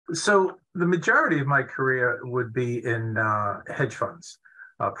So the majority of my career would be in hedge funds.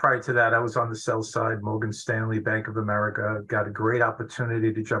 Prior to that, I was on the sell side, Morgan Stanley, Bank of America. Got a great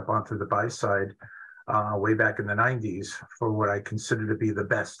opportunity to jump onto the buy side way back in the 90s for what I consider to be the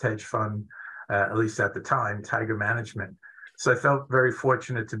best hedge fund, at least at the time, Tiger Management. So I felt very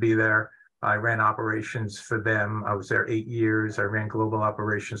fortunate to be there. I ran operations for them. I was there 8 years. I ran global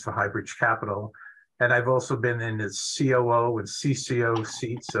operations for Highbridge Capital. And I've also been in the COO and CCO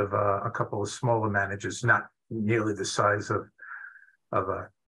seats of a couple of smaller managers, not nearly the size of a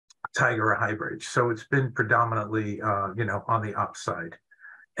Tiger or Highbridge. So it's been predominantly, on the ops side.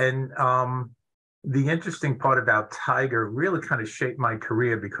 And the interesting part about Tiger really kind of shaped my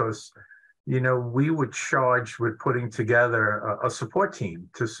career because, we were charged with putting together a support team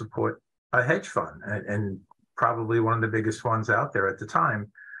to support a hedge fund and probably one of the biggest ones out there at the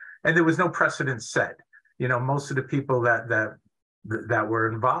time. And there was no precedent set. Most of the people that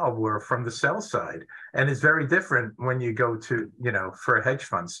were involved were from the sell side, and it's very different when you go to for a hedge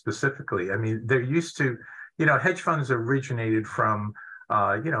fund specifically. I mean, they're used to, hedge funds originated from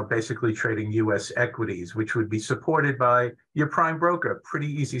basically trading U.S. equities, which would be supported by your prime broker.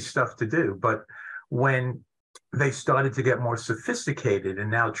 Pretty easy stuff to do, but when they started to get more sophisticated and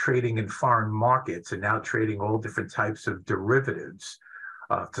now trading in foreign markets and now trading all different types of derivatives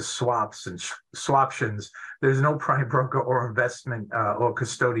to swaps and swaptions, there's no prime broker or investment or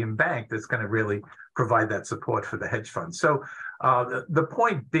custodian bank that's going to really provide that support for the hedge fund. So the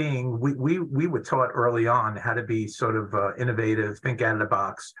point being, we were taught early on how to be sort of innovative, think out of the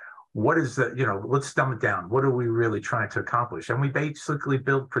box. What is let's dumb it down. What are we really trying to accomplish? And we basically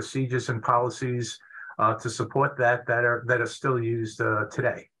build procedures and policies to support that are still used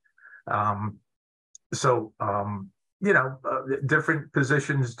today. Different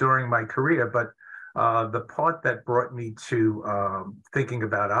positions during my career, but the part that brought me to thinking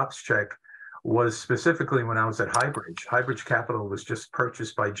about OpsCheck was specifically when I was at Highbridge. Highbridge Capital was just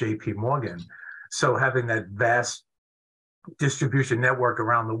purchased by JP Morgan. So having that vast distribution network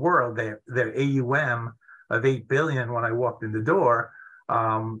around the world, their AUM of 8 billion when I walked in the door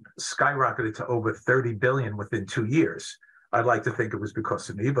skyrocketed to over 30 billion within 2 years. I'd like to think it was because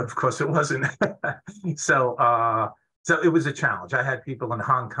of me, but of course it wasn't. So it was a challenge. I had people in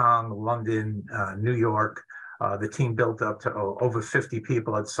Hong Kong, London, New York. The team built up to over 50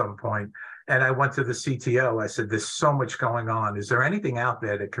 people at some point. And I went to the CTO. I said, there's so much going on. Is there anything out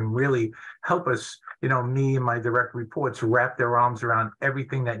there that can really help us, me and my direct reports, wrap their arms around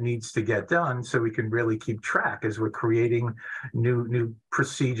everything that needs to get done so we can really keep track as we're creating new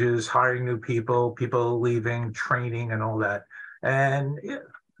procedures, hiring new people leaving, training and all that. And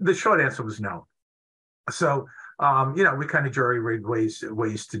the short answer was no. So we kind of jury-rigged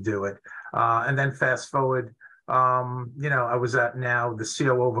ways to do it. And then fast forward, I was at now the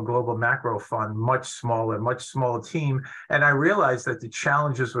COO of a global macro fund, much smaller team. And I realized that the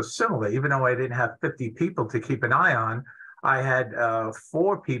challenges were similar. Even though I didn't have 50 people to keep an eye on, I had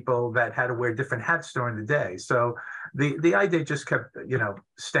 4 people that had to wear different hats during the day. So the idea just kept,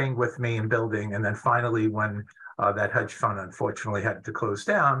 staying with me and building. And then finally, when that hedge fund unfortunately had to close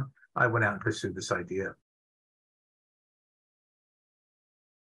down, I went out and pursued this idea.